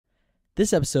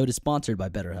This episode is sponsored by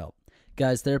BetterHelp.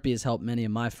 Guys, therapy has helped many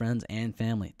of my friends and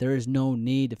family. There is no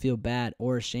need to feel bad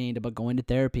or ashamed about going to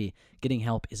therapy. Getting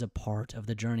help is a part of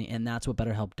the journey, and that's what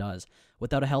BetterHelp does.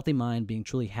 Without a healthy mind, being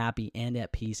truly happy and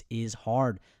at peace is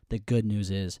hard. The good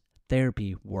news is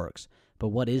therapy works. But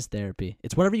what is therapy?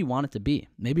 It's whatever you want it to be.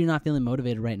 Maybe you're not feeling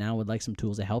motivated right now, would like some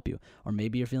tools to help you. Or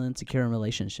maybe you're feeling insecure in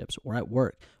relationships or at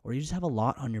work, or you just have a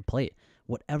lot on your plate.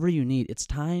 Whatever you need, it's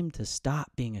time to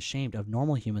stop being ashamed of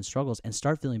normal human struggles and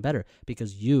start feeling better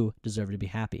because you deserve to be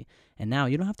happy. And now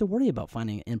you don't have to worry about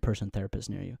finding an in-person therapist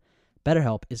near you.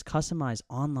 BetterHelp is customized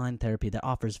online therapy that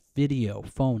offers video,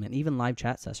 phone, and even live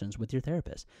chat sessions with your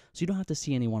therapist, so you don't have to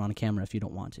see anyone on camera if you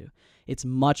don't want to. It's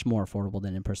much more affordable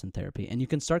than in-person therapy, and you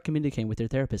can start communicating with your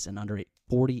therapist in under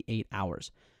 48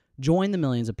 hours. Join the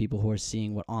millions of people who are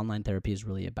seeing what online therapy is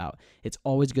really about. It's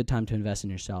always a good time to invest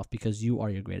in yourself because you are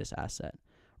your greatest asset.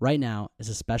 Right now is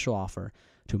a special offer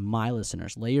to my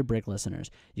listeners, Lay Your Brick listeners.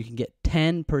 You can get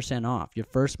 10% off your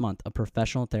first month of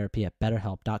professional therapy at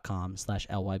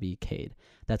betterhelp.com/LYBCade.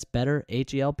 That's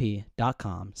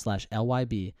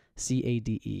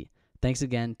betterhelp.com/LYBCADE. Thanks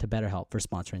again to BetterHelp for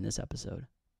sponsoring this episode.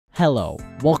 Hello,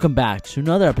 welcome back to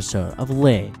another episode of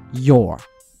Lay Your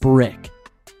Brick.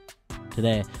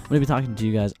 Today, I'm going to be talking to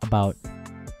you guys about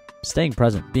staying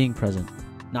present, being present,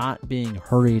 not being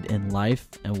hurried in life,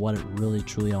 and what it really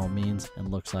truly all means and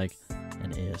looks like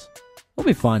and is. It'll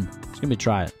be fun. It's going to be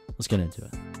try it. Let's get into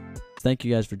it. Thank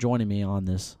you guys for joining me on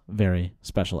this very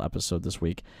special episode this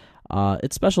week.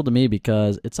 It's special to me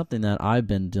because it's something that I've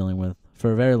been dealing with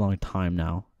for a very long time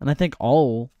now. And I think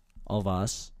all of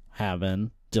us have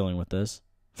been dealing with this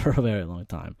for a very long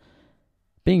time.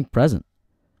 Being present,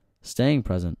 staying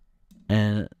present,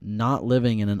 and not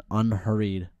living in an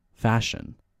unhurried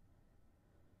fashion.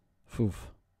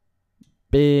 Oof.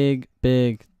 Big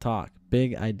talk,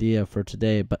 big idea for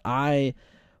today, but I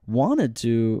wanted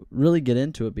to really get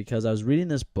into it because I was reading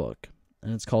this book,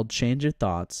 and it's called Change Your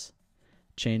Thoughts,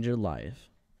 Change Your Life.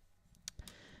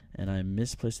 And I'm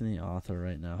misplacing the author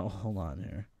right now. Hold on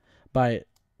here. By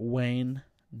Wayne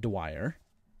Dyer.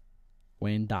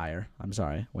 Wayne Dyer.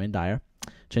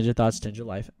 Change Your Thoughts, Change Your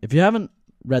Life. If you haven't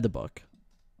read the book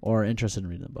or interested in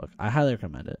reading the book, I highly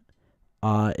recommend it.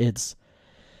 It's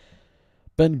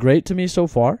been great to me so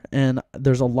far, and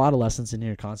there's a lot of lessons in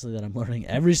here constantly that I'm learning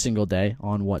every single day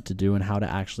on what to do and how to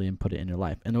actually input it in your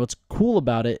life. And what's cool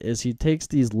about it is he takes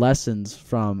these lessons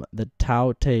from the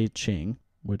Tao Te Ching,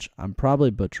 which I'm probably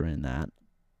butchering that,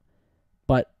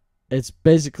 but it's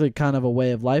basically kind of a way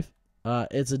of life.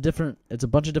 It's a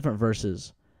bunch of different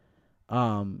verses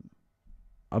about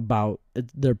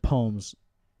their poems,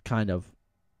 kind of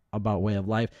about way of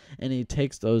life, and he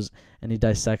takes those and he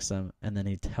dissects them, and then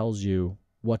he tells you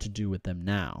what to do with them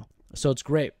now. So it's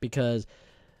great because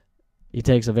he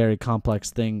takes a very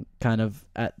complex thing kind of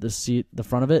at the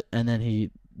front of it, and then he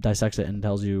dissects it and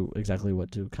tells you exactly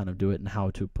what to kind of do it and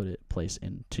how to put it place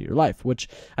into your life, which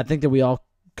I think that we all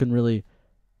can really,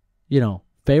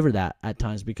 favor that at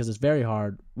times, because it's very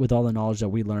hard with all the knowledge that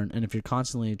we learn. And if you're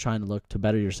constantly trying to look to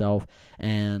better yourself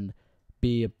and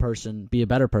be a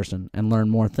better person and learn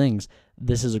more things,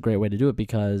 this is a great way to do it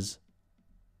because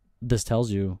this tells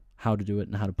you how to do it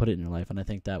and how to put it in your life. And I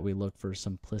think that we look for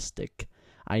simplistic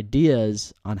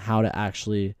ideas on how to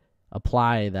actually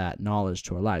apply that knowledge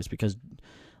to our lives, because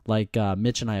like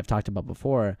Mitch and I have talked about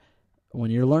before, when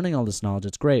you're learning all this knowledge,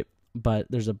 it's great, but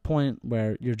there's a point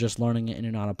where you're just learning it and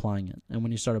you're not applying it. And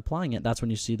when you start applying it, that's when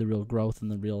you see the real growth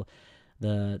and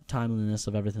the timeliness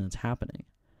of everything that's happening.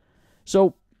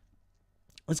 So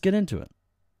let's get into it.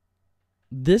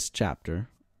 This chapter,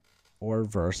 or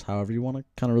verse, however you want to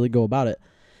kind of really go about it,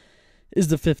 is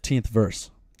the 15th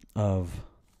verse of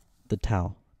the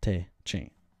Tao Te Ching.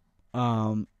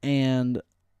 And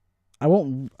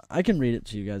I can read it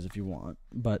to you guys if you want,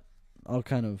 but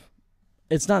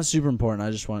it's not super important. I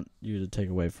just want you to take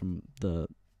away from the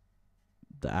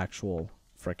actual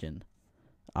frickin'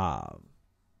 God,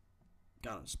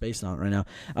 I'm spacing on it right now.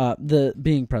 The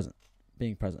being present.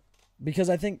 Because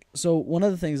I think, so one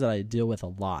of the things that I deal with a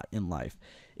lot in life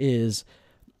is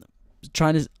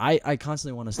I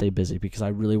constantly want to stay busy because I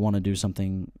really want to do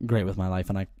something great with my life,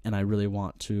 and I really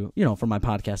want to, for my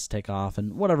podcast to take off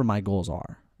and whatever my goals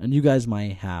are. And you guys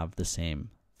might have the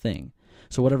same thing.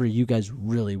 So whatever you guys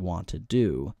really want to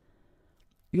do,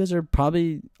 you guys are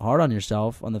probably hard on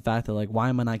yourself on the fact that, like, why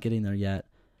am I not getting there yet?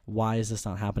 Why is this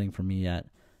not happening for me yet?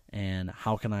 And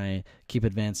how can I keep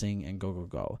advancing and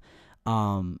go?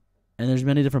 And there's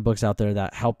many different books out there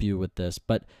that help you with this,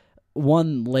 but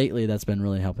one lately that's been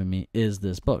really helping me is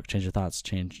this book, Change Your Thoughts,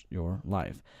 Change Your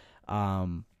Life.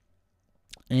 And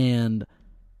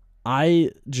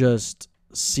I just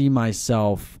see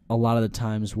myself a lot of the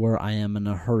times where I am in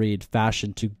a hurried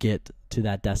fashion to get to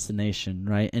that destination,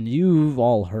 right? And you've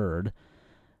all heard,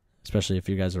 especially if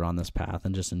you guys are on this path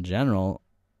and just in general,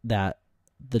 that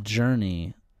the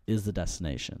journey is the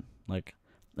destination. Like,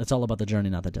 it's all about the journey,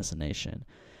 not the destination.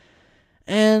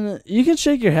 And you can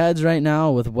shake your heads right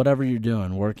now with whatever you're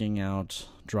doing, working out,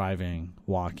 driving,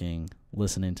 walking,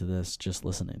 listening to this, just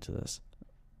listening to this.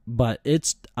 But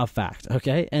it's a fact,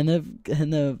 okay? And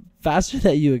the faster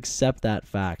that you accept that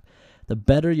fact, the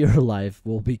better your life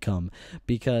will become.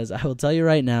 Because I will tell you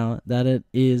right now that it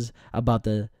is about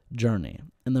the journey.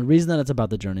 And the reason that it's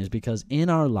about the journey is because in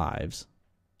our lives,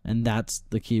 and that's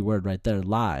the key word right there,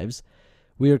 lives,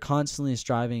 we are constantly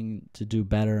striving to do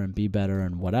better and be better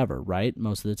and whatever, right?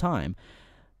 Most of the time.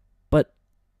 But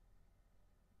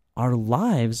our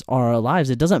lives are our lives.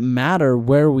 It doesn't matter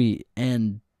where we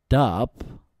end up,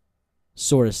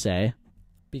 sort of say,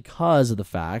 because of the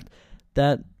fact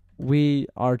that we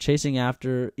are chasing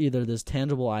after either this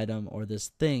tangible item or this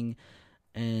thing,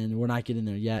 and we're not getting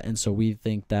there yet. And so we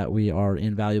think that we are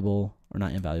invaluable, or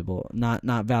not invaluable,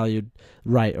 not valued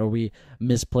right, or we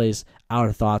misplace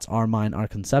our thoughts, our mind, our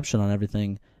conception on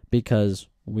everything because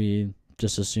we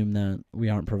just assume that we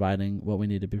aren't providing what we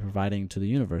need to be providing to the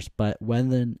universe. But when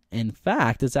then, in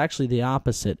fact, it's actually the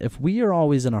opposite. If we are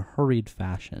always in a hurried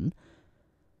fashion,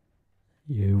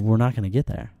 we're not going to get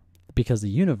there, because the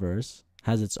universe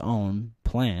has its own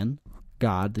plan.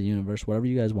 God, the universe, whatever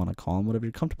you guys want to call them, whatever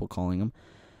you're comfortable calling them.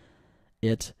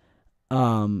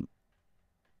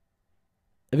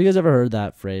 Have you guys ever heard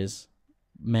that phrase,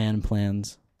 man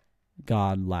plans,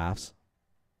 God laughs?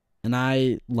 And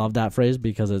I love that phrase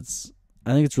because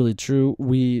I think it's really true.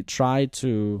 We try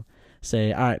to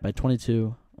say, all right, by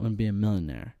 22, I'm going to be a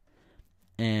millionaire.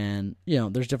 And,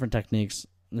 there's different techniques.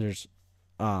 There's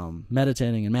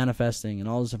meditating and manifesting and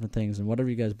all those different things and whatever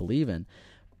you guys believe in.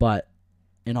 But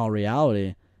in all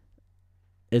reality,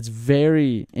 it's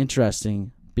very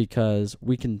interesting because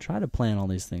we can try to plan all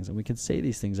these things and we can say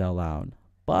these things out loud.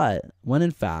 But when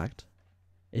in fact,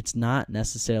 it's not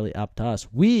necessarily up to us.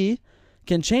 We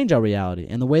can change our reality,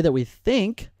 and the way that we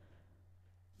think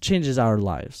changes our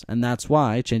lives. And that's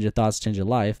why Change Your Thoughts, Change Your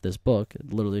Life, this book,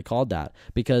 literally called that,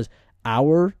 because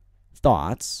our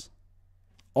thoughts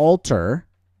alter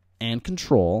and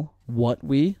control what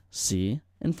we see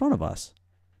in front of us.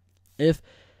 If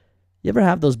you ever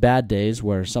have those bad days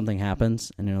where something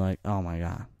happens and you're like, oh my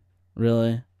God,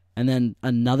 really? And then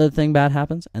another thing bad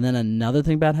happens, and then another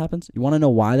thing bad happens. You want to know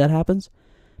why that happens?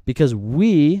 Because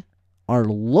we are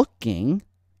looking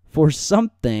for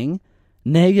something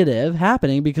negative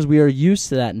happening because we are used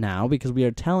to that now, because we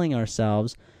are telling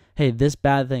ourselves, hey, this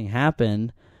bad thing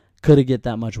happened, could it get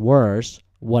that much worse,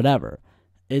 whatever.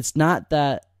 It's not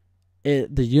that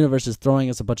the universe is throwing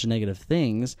us a bunch of negative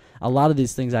things. A lot of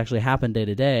these things actually happen day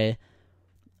to day,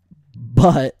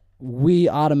 but we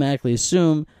automatically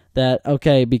assume that,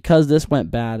 okay, because this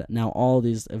went bad, now all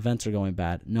these events are going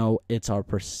bad. No, it's our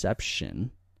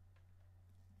perception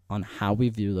on how we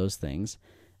view those things,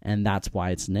 and that's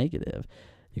why it's negative.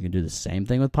 You can do the same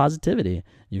thing with positivity.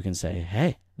 You can say,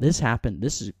 hey, this happened.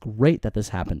 This is great that this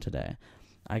happened today.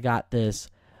 I got this,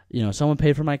 someone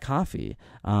paid for my coffee.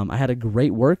 I had a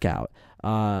great workout.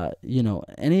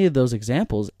 Any of those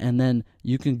examples, and then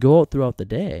you can go out throughout the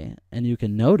day and you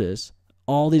can notice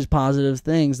all these positive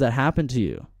things that happen to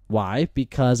you. Why?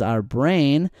 Because our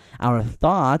brain, our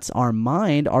thoughts, our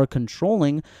mind are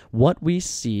controlling what we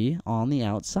see on the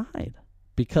outside.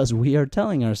 Because we are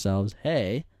telling ourselves,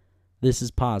 hey, this is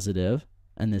positive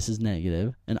and this is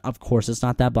negative. And of course, it's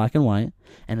not that black and white.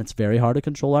 And it's very hard to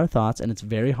control our thoughts. And it's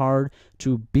very hard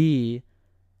to be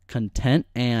content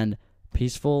and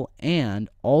peaceful. And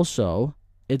also,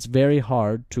 it's very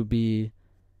hard to be,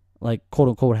 like, quote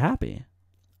unquote, happy.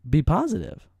 Be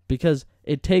positive. Because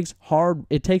it takes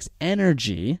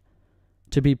energy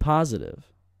to be positive.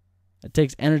 It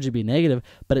takes energy to be negative,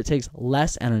 but it takes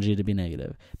less energy to be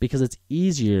negative, because it's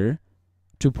easier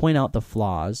to point out the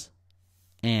flaws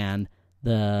and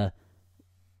the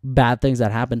bad things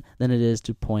that happen than it is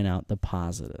to point out the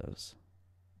positives.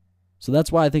 So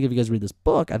that's why I think if you guys read this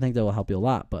book, I think that will help you a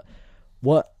lot. But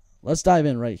let's dive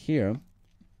in right here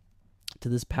to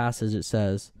this passage. It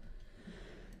says,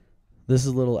 this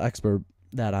is a little expert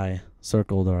that I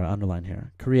circled or underlined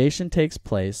here. Creation takes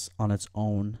place on its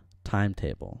own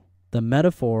timetable. The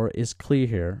metaphor is clear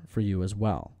here for you as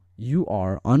well. You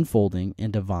are unfolding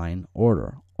in divine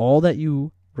order. All that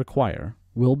you require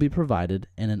will be provided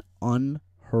in an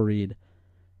unhurried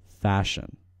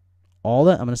fashion. I'm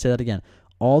going to say that again.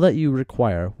 All that you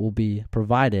require will be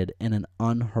provided in an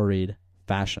unhurried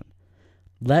fashion.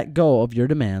 Let go of your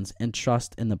demands and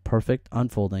trust in the perfect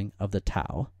unfolding of the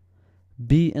Tao.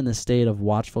 Be in the state of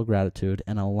watchful gratitude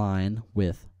and align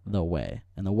with the way.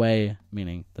 And the way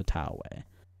meaning the Tao way.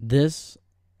 This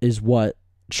is what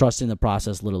trusting the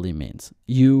process literally means.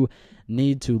 You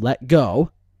need to let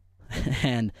go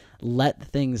and let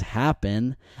things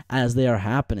happen as they are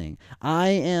happening. I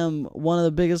am one of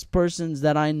the biggest persons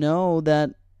that I know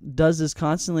that does this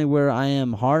constantly, where I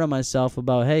am hard on myself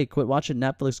about, hey, quit watching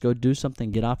Netflix, go do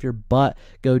something, get off your butt,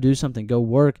 go do something, go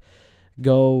work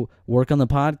on the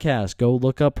podcast, go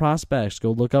look up prospects,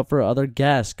 go look up for other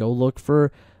guests, go look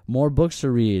for more books to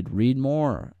read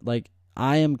more. Like,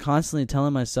 I am constantly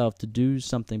telling myself to do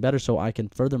something better so I can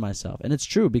further myself. And it's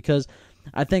true, because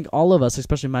I think all of us,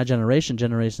 especially my generation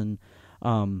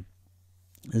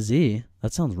Z,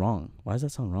 that sounds wrong. Why does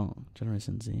that sound wrong?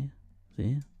 Generation Z?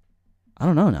 I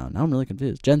don't know now. Now I'm really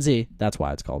confused. Gen Z, that's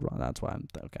why it's called wrong. That's why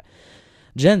okay.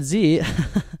 Gen Z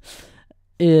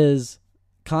is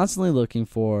constantly looking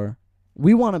for,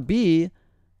 we want to be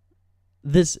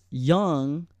this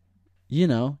young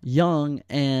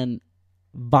and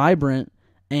vibrant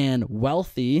and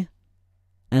wealthy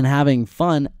and having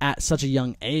fun at such a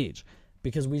young age,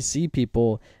 because we see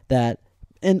people that,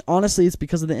 and honestly, it's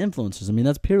because of the influencers. I mean,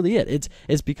 that's purely it.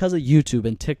 It's because of YouTube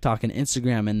and TikTok and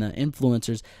Instagram and the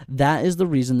influencers. That is the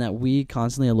reason that we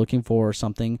constantly are looking for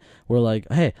something. We're like,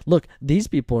 hey, look, these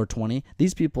people are 20,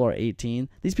 these people are 18,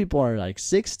 these people are like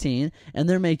 16, and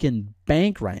they're making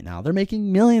bank right now. They're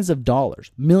making millions of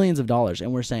dollars.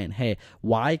 And we're saying, hey,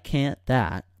 why can't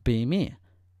that be me?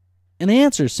 And the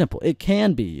answer is simple. It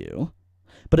can be you.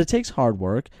 But it takes hard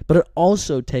work, but it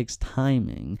also takes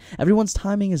timing. Everyone's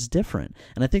timing is different.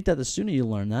 And I think that the sooner you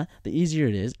learn that, the easier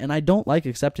it is. And I don't like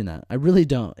accepting that. I really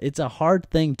don't. It's a hard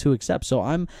thing to accept. So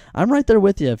I'm right there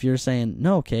with you if you're saying,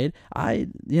 no, Cade,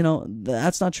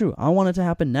 that's not true. I want it to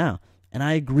happen now. And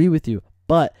I agree with you.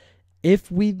 But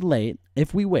if we wait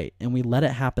and we let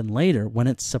it happen later when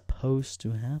it's supposed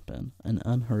to happen in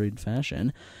unhurried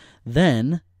fashion,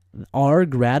 then our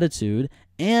gratitude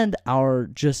and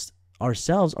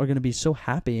ourselves are going to be so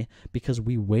happy because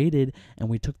we waited and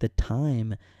we took the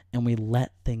time and we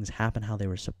let things happen how they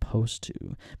were supposed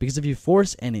to. Because if you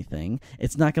force anything,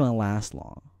 it's not going to last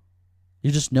long.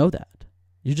 You just know that.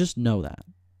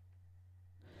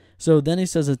 So then he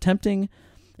says, attempting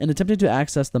to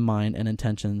access the mind and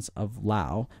intentions of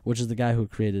Lao, which is the guy who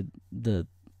created the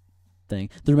thing,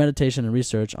 through meditation and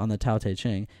research on the Tao Te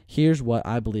Ching, here's what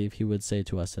I believe he would say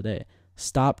to us today.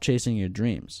 Stop chasing your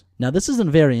dreams. Now, this is a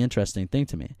very interesting thing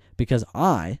to me, because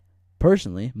I,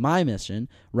 personally, my mission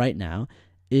right now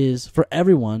is for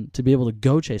everyone to be able to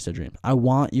go chase their dreams. I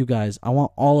want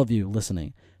all of you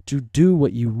listening to do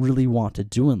what you really want to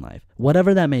do in life.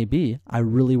 Whatever that may be, I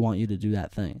really want you to do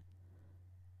that thing.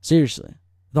 Seriously,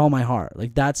 with all my heart.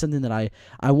 Like, that's something that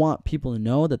I want people to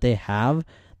know, that they have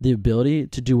the ability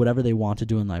to do whatever they want to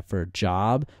do in life, for a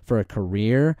job, for a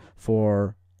career,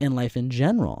 for in life in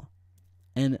general.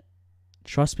 And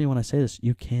trust me when I say this,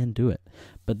 you can do it.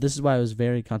 But this is why I was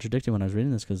very contradicting when I was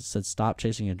reading this, because it said stop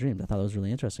chasing your dreams. I thought it was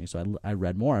really interesting. So I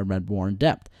read more. I read more in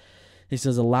depth. He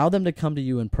says, allow them to come to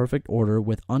you in perfect order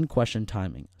with unquestioned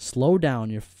timing. Slow down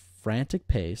your frantic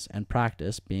pace and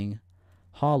practice being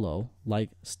hollow like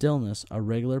stillness, a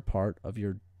regular part of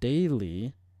your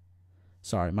daily...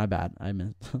 Sorry, my bad. I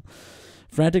meant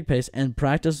frantic pace and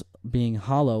practice being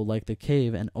hollow like the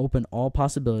cave and open all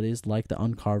possibilities like the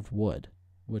uncarved wood,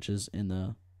 which is in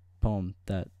the poem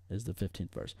that is the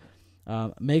 15th verse.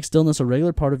 Make stillness a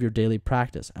regular part of your daily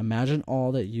practice. Imagine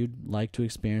all that you'd like to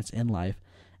experience in life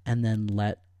and then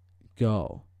let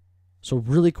go. So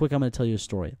really quick, I'm going to tell you a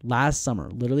story. Last summer,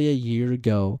 literally a year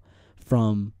ago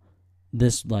from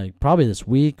this, like probably this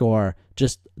week or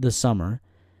just this summer,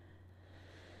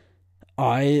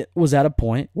 I was at a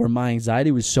point where my anxiety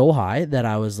was so high that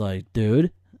I was like,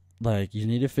 dude, like, you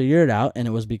need to figure it out. And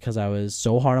it was because I was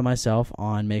so hard on myself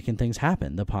on making things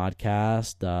happen. The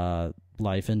podcast,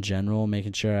 life in general,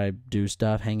 making sure I do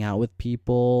stuff, hang out with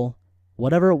people,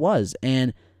 whatever it was.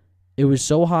 And it was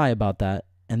so high about that.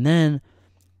 And then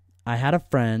I had a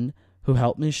friend who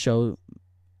helped me she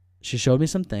showed me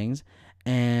some things,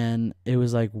 and it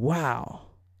was like, wow.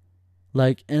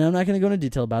 Like, and I'm not going to go into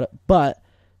detail about it, but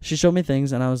she showed me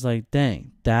things, and I was like,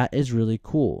 dang, that is really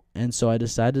cool. And so I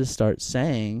decided to start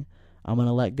saying, I'm going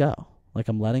to let go. Like,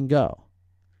 I'm letting go.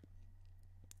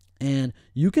 And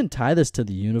you can tie this to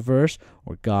the universe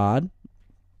or God.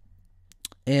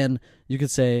 And you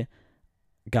could say,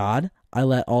 God, I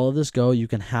let all of this go. You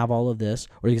can have all of this.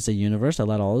 Or you can say, universe, I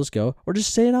let all of this go. Or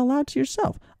just say it out loud to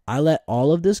yourself. I let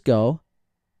all of this go.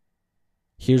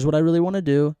 Here's what I really want to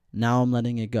do. Now I'm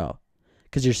letting it go.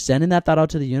 because you're sending that thought out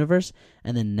to the universe,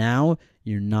 and then now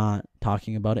you're not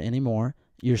talking about it anymore.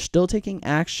 You're still taking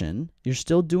action. You're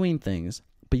still doing things,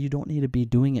 but you don't need to be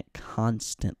doing it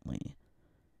constantly.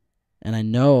 And I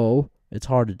know it's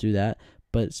hard to do that,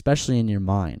 but especially in your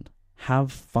mind.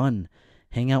 Have fun.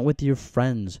 Hang out with your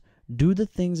friends. Do the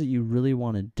things that you really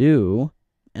want to do.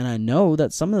 And I know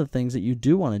that some of the things that you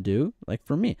do want to do, like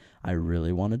for me, I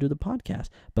really want to do the podcast.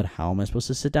 But how am I supposed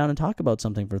to sit down and talk about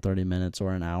something for 30 minutes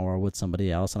or an hour with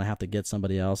somebody else, and I have to get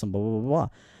somebody else and blah, blah, blah, blah.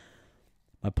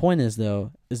 My point is,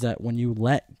 though, is that when you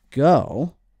let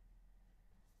go,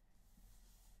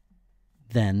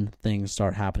 then things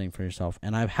start happening for yourself.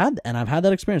 And I've had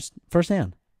that experience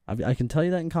firsthand. I can tell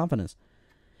you that in confidence.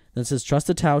 That says, trust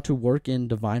the Tao to work in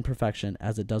divine perfection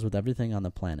as it does with everything on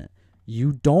the planet.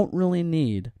 You don't really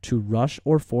need to rush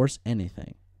or force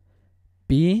anything.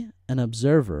 Be an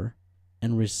observer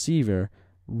and receiver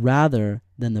rather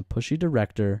than the pushy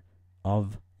director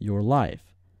of your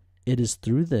life. It is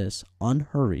through this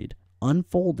unhurried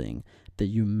unfolding that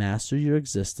you master your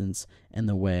existence in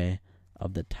the way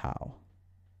of the Tao.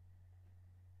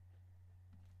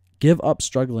 Give up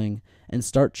struggling and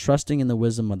start trusting in the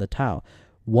wisdom of the Tao.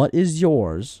 What is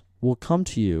yours will come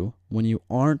to you when you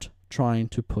aren't trying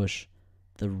to push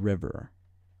the river.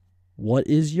 What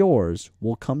is yours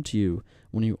will come to you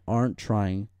when you aren't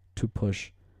trying to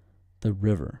push the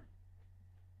river.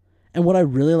 And what I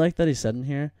really like that he said in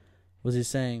here was he's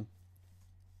saying,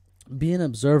 be an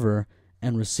observer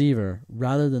and receiver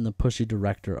rather than the pushy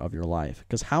director of your life.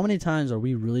 Because how many times are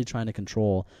we really trying to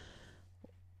control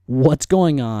what's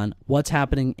going on, what's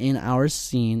happening in our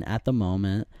scene at the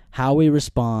moment, how we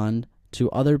respond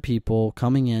to other people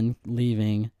coming in,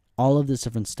 leaving, all of this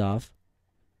different stuff.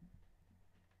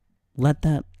 Let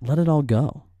it all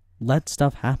go. Let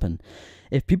stuff happen.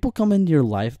 If people come into your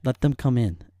life, let them come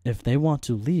in. If they want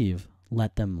to leave,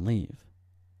 let them leave.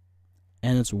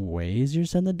 And it's way easier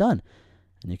said than done.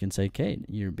 And you can say, Cade,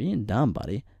 you're being dumb,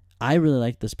 buddy. I really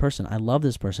like this person. I love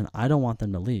this person. I don't want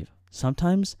them to leave.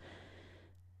 Sometimes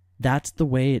that's the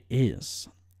way it is.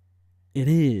 It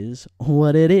is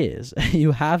what it is.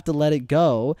 You have to let it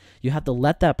go. You have to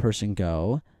let that person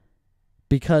go,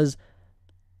 because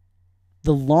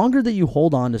the longer that you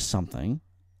hold on to something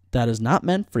that is not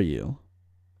meant for you,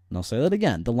 and I'll say that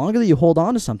again, the longer that you hold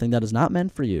on to something that is not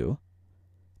meant for you,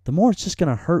 the more it's just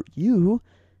going to hurt you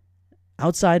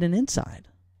outside and inside.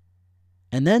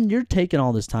 And then you're taking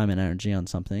all this time and energy on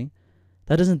something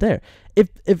that isn't there.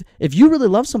 If you really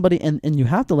love somebody and you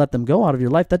have to let them go out of your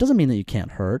life, that doesn't mean that you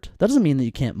can't hurt. That doesn't mean that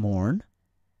you can't mourn.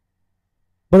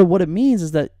 But what it means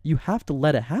is that you have to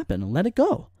let it happen and let it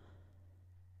go.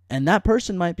 And that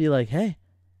person might be like, hey,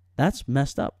 that's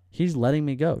messed up. He's letting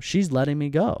me go. She's letting me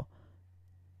go.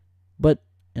 But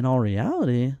in all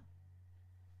reality,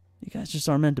 you guys just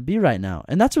aren't meant to be right now.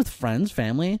 And that's with friends,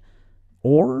 family,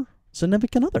 or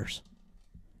significant others.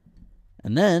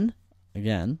 And then,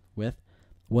 again, with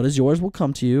what is yours will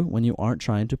come to you when you aren't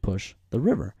trying to push the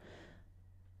river.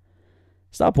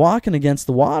 Stop walking against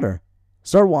the water.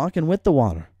 Start walking with the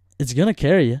water. It's going to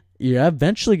carry you. You're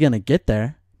eventually going to get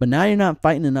there. But now you're not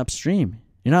fighting an upstream.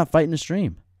 You're not fighting a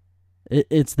stream.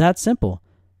 It's that simple.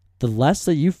 The less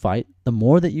that you fight, the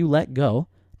more that you let go,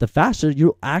 the faster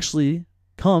you'll actually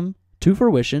come to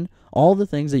fruition all the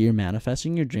things that you're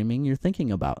manifesting, you're dreaming, you're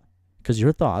thinking about. Because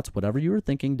your thoughts, whatever you were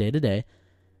thinking day to day,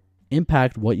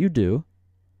 impact what you do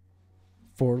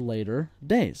for later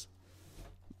days.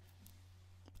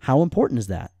 How important is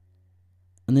that?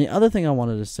 And the other thing I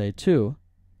wanted to say too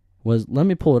was, let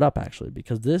me pull it up actually,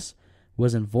 because this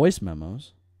was in voice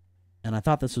memos, and I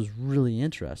thought this was really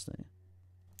interesting.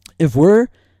 If we're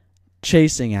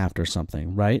chasing after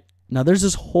something, right? Now there's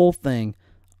this whole thing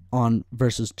on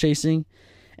versus chasing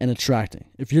and attracting.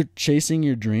 If you're chasing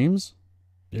your dreams,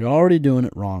 you're already doing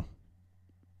it wrong.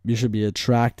 You should be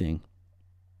attracting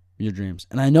your dreams.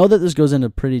 And I know that this goes into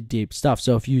pretty deep stuff.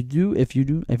 So if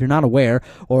you're not aware,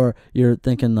 or you're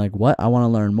thinking like, what? I want to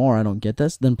learn more. I don't get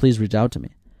this. Then please reach out to me.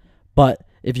 But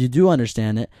if you do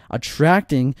understand it,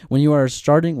 attracting, when you're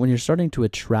starting to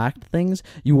attract things,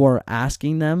 you are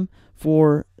asking them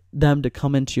for them to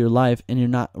come into your life, and you're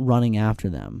not running after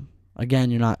them. Again,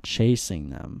 you're not chasing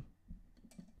them.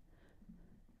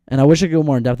 And I wish I could go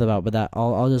more in depth about, but that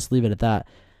I'll just leave it at that.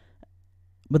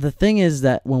 But the thing is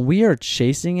that when we are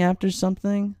chasing after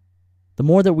something, the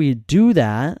more that we do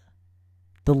that,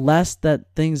 the less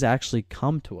that things actually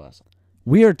come to us.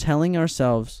 We are telling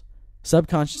ourselves,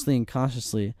 subconsciously and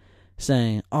consciously,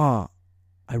 saying, I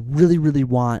really, really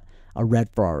want a red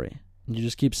Ferrari. And you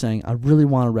just keep saying, I really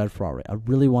want a red Ferrari. I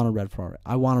really want a red Ferrari.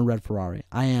 I want a red Ferrari.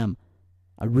 I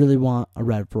really want a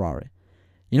red Ferrari.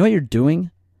 You know what you're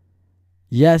doing?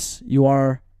 Yes, you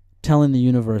are telling the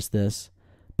universe this,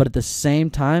 but at the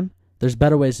same time, there's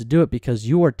better ways to do it because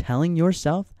you are telling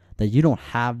yourself that you don't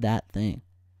have that thing.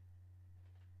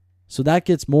 So that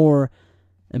gets more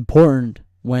important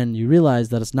when you realize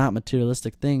that it's not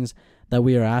materialistic things that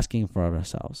we are asking for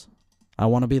ourselves. I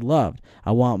want to be loved.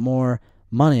 I want more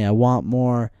money. I want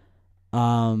more, I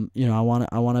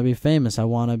want to be famous. I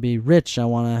want to be rich. I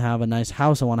want to have a nice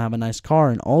house. I want to have a nice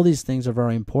car. And all these things are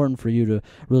very important for you to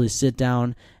really sit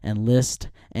down and list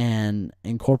and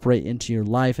incorporate into your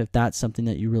life if that's something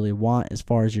that you really want as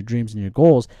far as your dreams and your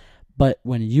goals. But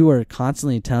when you are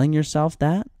constantly telling yourself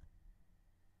that,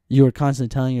 you are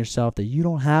constantly telling yourself that you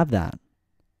don't have that.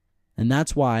 And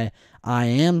that's why I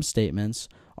am statements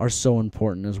are so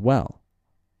important as well.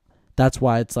 That's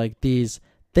why it's like these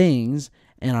things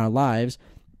in our lives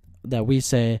that we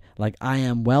say, like, I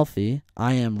am wealthy,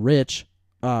 I am rich.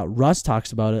 Russ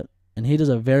talks about it, and he does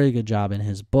a very good job in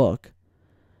his book.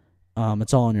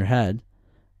 It's all in your head.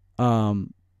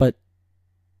 But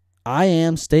I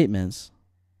am statements,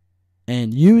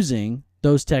 and using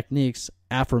those techniques,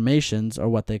 affirmations are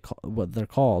what they're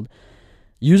called.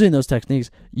 Using those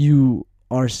techniques, you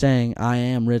are saying, I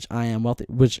am rich, I am wealthy,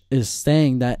 which is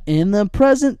saying that in the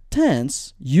present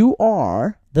tense, you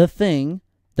are the thing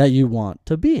that you want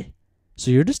to be. So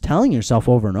you're just telling yourself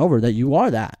over and over that you are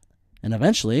that. And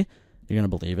eventually, you're going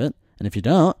to believe it. And if you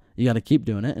don't, you got to keep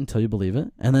doing it until you believe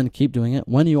it. And then keep doing it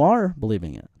when you are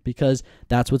believing it. Because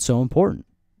that's what's so important.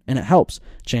 And it helps.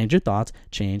 Change your thoughts,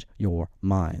 change your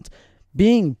minds.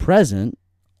 Being present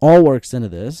all works into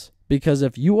this. Because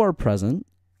if you are present,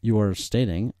 you are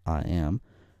stating, I am.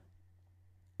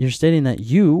 You're stating that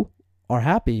you are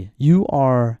happy. You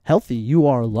are healthy. You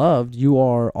are loved. You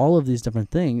are all of these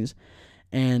different things.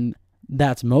 And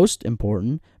that's most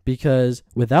important because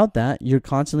without that, you're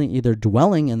constantly either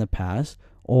dwelling in the past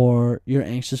or you're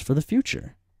anxious for the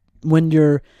future. When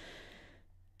you're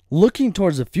looking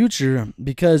towards the future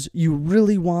because you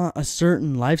really want a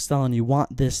certain lifestyle and you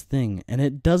want this thing, and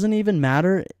it doesn't even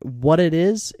matter what it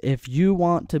is. If you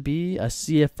want to be a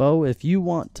CFO, if you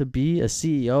want to be a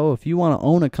CEO, if you want to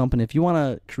own a company, if you want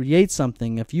to create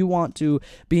something, if you want to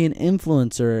be an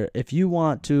influencer, if you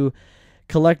want to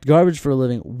collect garbage for a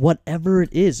living, whatever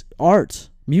it is, art,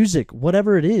 music,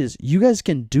 whatever it is, you guys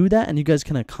can do that and you guys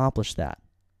can accomplish that.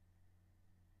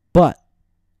 But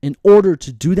in order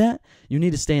to do that, you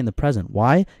need to stay in the present.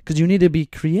 Why? Because you need to be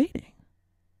creating.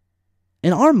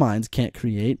 And our minds can't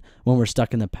create when we're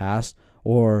stuck in the past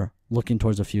or looking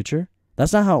towards the future.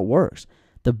 That's not how it works.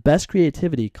 The best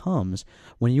creativity comes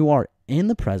when you are in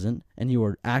the present and you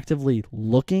are actively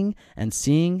looking and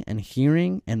seeing and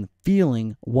hearing and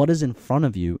feeling what is in front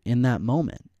of you in that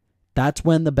moment. That's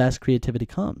when the best creativity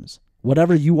comes.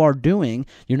 Whatever you are doing,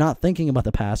 you're not thinking about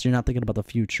the past, you're not thinking about the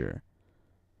future.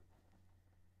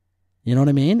 You know what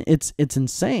I mean? It's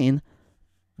insane,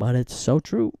 but it's so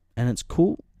true, and it's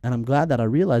cool, and I'm glad that I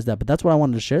realized that. But that's why I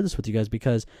wanted to share this with you guys,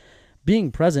 because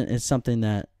being present is something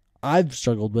that I've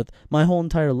struggled with my whole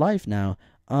entire life now.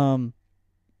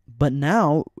 But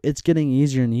now it's getting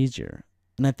easier and easier.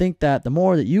 And I think that the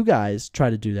more that you guys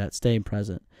try to do that, staying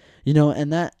present,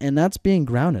 and that's being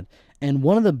grounded. And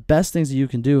one of the best things that you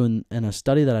can do in a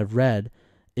study that I've read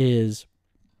is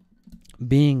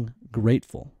being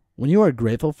grateful. When you are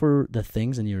grateful for the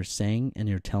things and you're saying and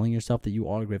you're telling yourself that you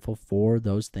are grateful for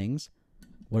those things,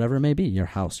 whatever it may be, your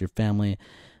house, your family,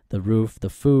 the roof, the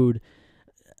food,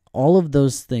 all of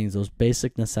those things, those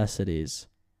basic necessities,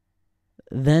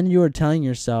 then you are telling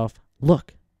yourself,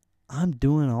 look, I'm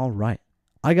doing all right.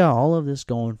 I got all of this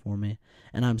going for me,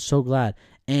 and I'm so glad.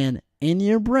 And in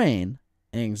your brain,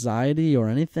 anxiety or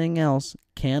anything else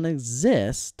can't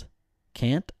exist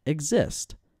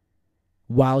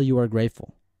while you are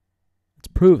grateful. It's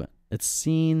proven. It's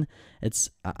seen.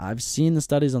 I've seen the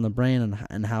studies on the brain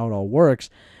and how it all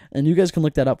works, and you guys can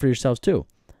look that up for yourselves too.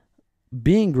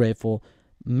 Being grateful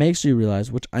makes you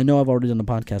realize, which I know I've already done a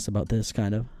podcast about this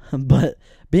kind of, but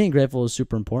being grateful is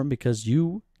super important because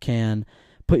you can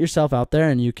put yourself out there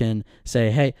and you can say,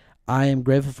 hey, I am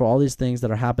grateful for all these things that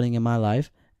are happening in my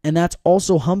life. And that's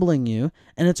also humbling you,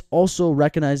 and it's also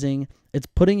recognizing, it's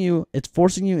forcing you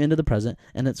into the present,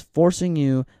 and it's forcing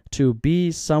you to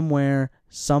be somewhere,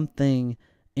 something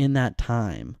in that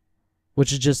time,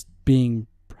 which is just being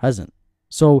present.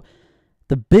 So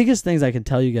the biggest things I can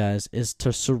tell you guys is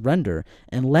to surrender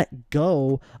and let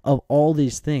go of all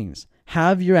these things.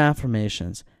 Have your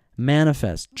affirmations,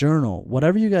 manifest, journal,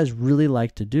 whatever you guys really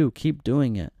like to do, keep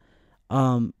doing it.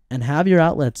 And have your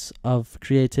outlets of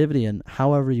creativity and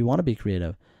however you want to be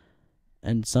creative.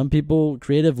 And some people,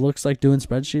 creative looks like doing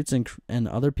spreadsheets, and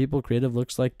other people, creative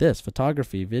looks like this: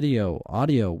 photography, video,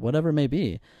 audio, whatever it may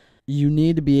be. You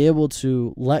need to be able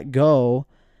to let go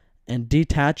and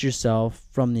detach yourself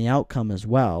from the outcome as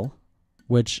well,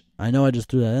 which I know I just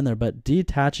threw that in there, but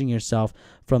detaching yourself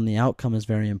from the outcome is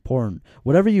very important.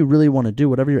 Whatever you really want to do,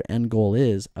 whatever your end goal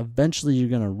is, eventually you're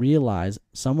going to realize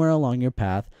somewhere along your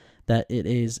path that it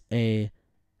is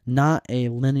not a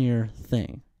linear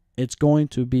thing. It's going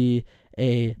to be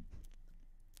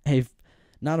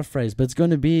not a phrase, but it's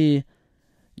going to be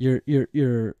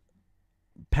your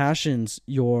passions,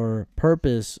 your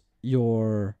purpose,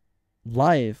 your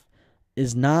life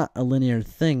is not a linear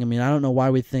thing. I mean, I don't know why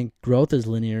we think growth is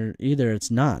linear either. It's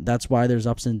not. That's why there's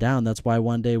ups and downs. That's why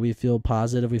one day we feel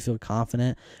positive, we feel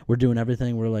confident, we're doing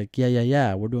everything, we're like,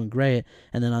 yeah, we're doing great.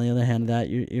 And then on the other hand of that,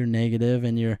 you're negative,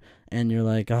 and you're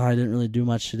like, oh, I didn't really do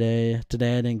much today.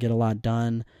 Today I didn't get a lot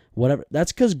done. Whatever.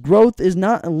 That's because growth is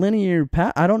not a linear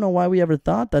path. I don't know why we ever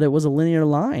thought that it was a linear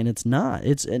line. It's not.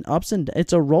 It's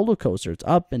it's a roller coaster. It's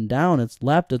up and down. It's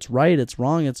left. It's right. It's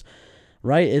wrong. It's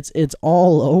right. It's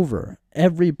all over.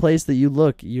 Every place that you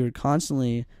look, you're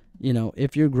constantly,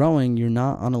 if you're growing, you're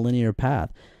not on a linear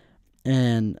path.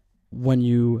 And when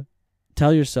you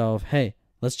tell yourself, hey,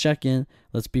 let's check in,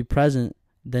 let's be present,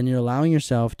 then you're allowing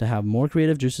yourself to have more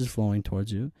creative juices flowing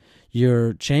towards you.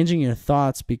 You're changing your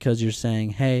thoughts because you're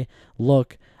saying, hey,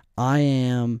 look, I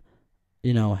am,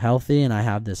 healthy, and I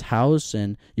have this house,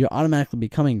 and you're automatically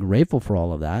becoming grateful for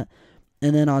all of that.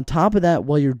 And then on top of that,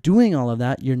 while you're doing all of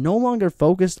that, you're no longer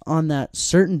focused on that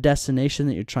certain destination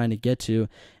that you're trying to get to,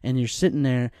 and you're sitting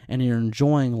there and you're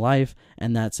enjoying life,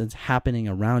 and that's happening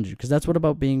around you. Because that's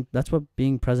what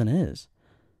being present is.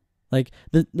 Like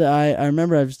I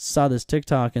remember I saw this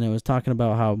TikTok, and it was talking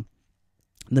about how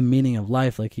the meaning of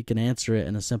life, like he can answer it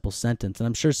in a simple sentence. And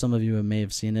I'm sure some of you may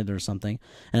have seen it or something,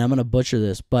 and I'm going to butcher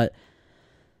this, but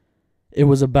it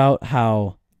was about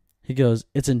how he goes,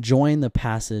 it's enjoying the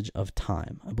passage of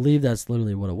time. I believe that's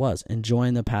literally what it was.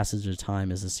 Enjoying the passage of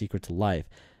time is the secret to life.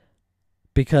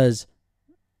 Because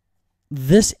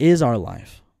this is our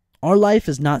life. Our life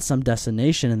is not some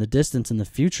destination in the distance in the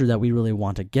future that we really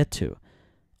want to get to.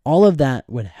 All of that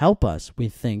would help us, we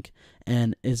think,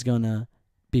 and is going to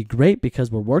be great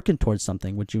because we're working towards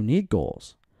something, which you need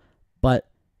goals. But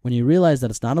when you realize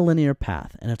that it's not a linear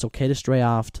path, and it's okay to stray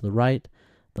off to the right,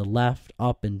 the left,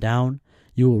 up and down,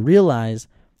 you will realize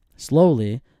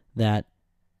slowly that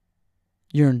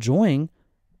you're enjoying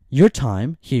your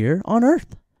time here on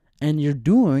earth, and you're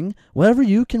doing whatever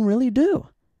you can really do,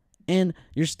 and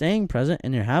you're staying present,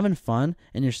 and you're having fun,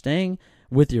 and you're staying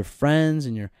with your friends,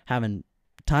 and you're having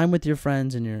time with your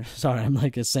friends, and you're sorry, I'm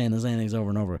like saying the same things over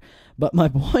and over. But my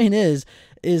point is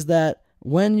that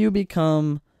when you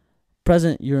become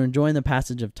present, you're enjoying the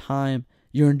passage of time,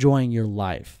 you're enjoying your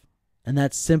life. And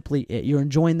that's simply it. You're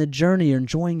enjoying the journey. You're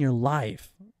enjoying your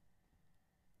life.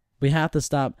 We have to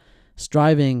stop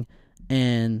striving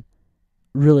and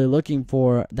really looking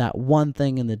for that one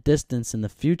thing in the distance in the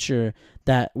future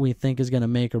that we think is going to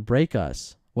make or break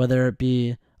us, whether it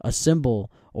be a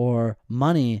symbol or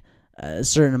money, a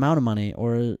certain amount of money,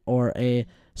 or a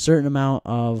certain amount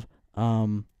of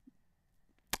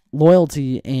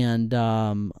loyalty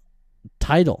and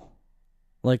title.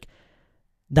 Like,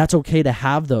 that's okay to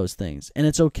have those things, and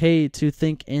it's okay to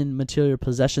think in material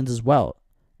possessions as well.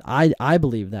 I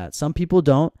believe that. Some people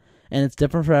don't, and it's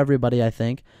different for everybody, I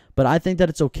think. But I think that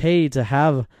it's okay to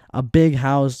have a big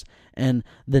house and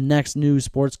the next new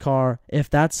sports car. If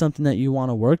that's something that you want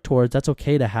to work towards, that's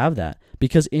okay to have that.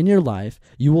 Because in your life,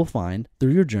 you will find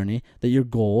through your journey that your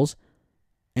goals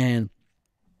and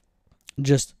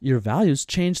just your values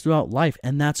change throughout life,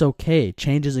 and that's okay.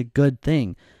 Change is a good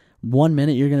thing. One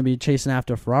minute you're going to be chasing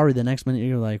after a Ferrari, the next minute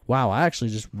you're like, wow, I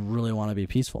actually just really want to be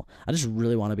peaceful. I just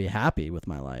really want to be happy with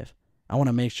my life. I want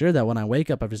to make sure that when I wake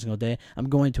up every single day, I'm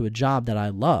going to a job that I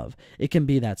love. It can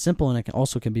be that simple, and it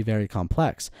also can be very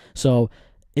complex. So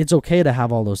it's okay to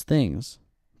have all those things.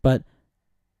 But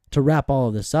to wrap all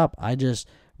of this up, I just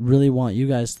really want you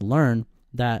guys to learn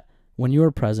that when you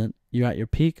are present, you're at your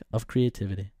peak of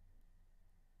creativity.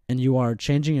 And you are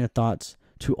changing your thoughts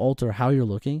to alter how you're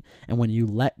looking. And when you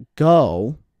let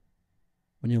go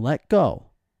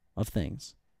of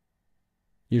things,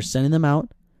 you're sending them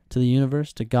out to the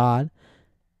universe, to God,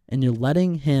 and you're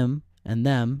letting him and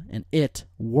them and it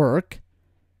work,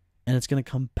 and it's going to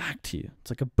come back to you.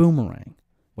 It's like a boomerang.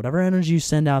 Whatever energy you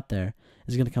send out there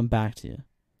is going to come back to you.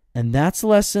 And that's the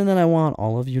lesson that I want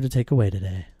all of you to take away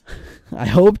today. I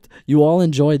hope you all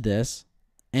enjoyed this.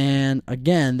 And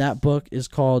again, that book is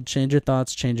called Change Your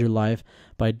Thoughts, Change Your Life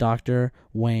by Dr.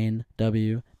 Wayne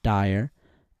W. Dyer.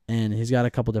 And he's got a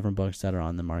couple different books that are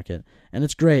on the market. And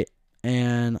it's great.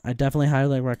 And I definitely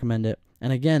highly recommend it.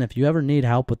 And again, if you ever need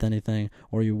help with anything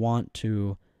or you want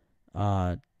to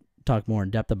talk more in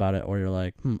depth about it, or you're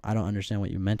like, I don't understand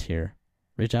what you meant here,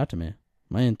 reach out to me.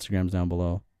 My Instagram's down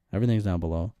below. Everything's down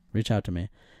below. Reach out to me,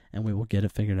 and we will get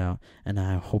it figured out. And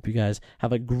I hope you guys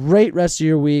have a great rest of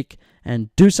your week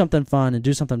and do something fun and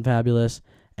do something fabulous.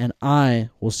 And I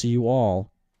will see you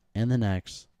all in the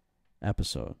next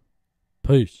episode.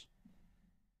 Peace.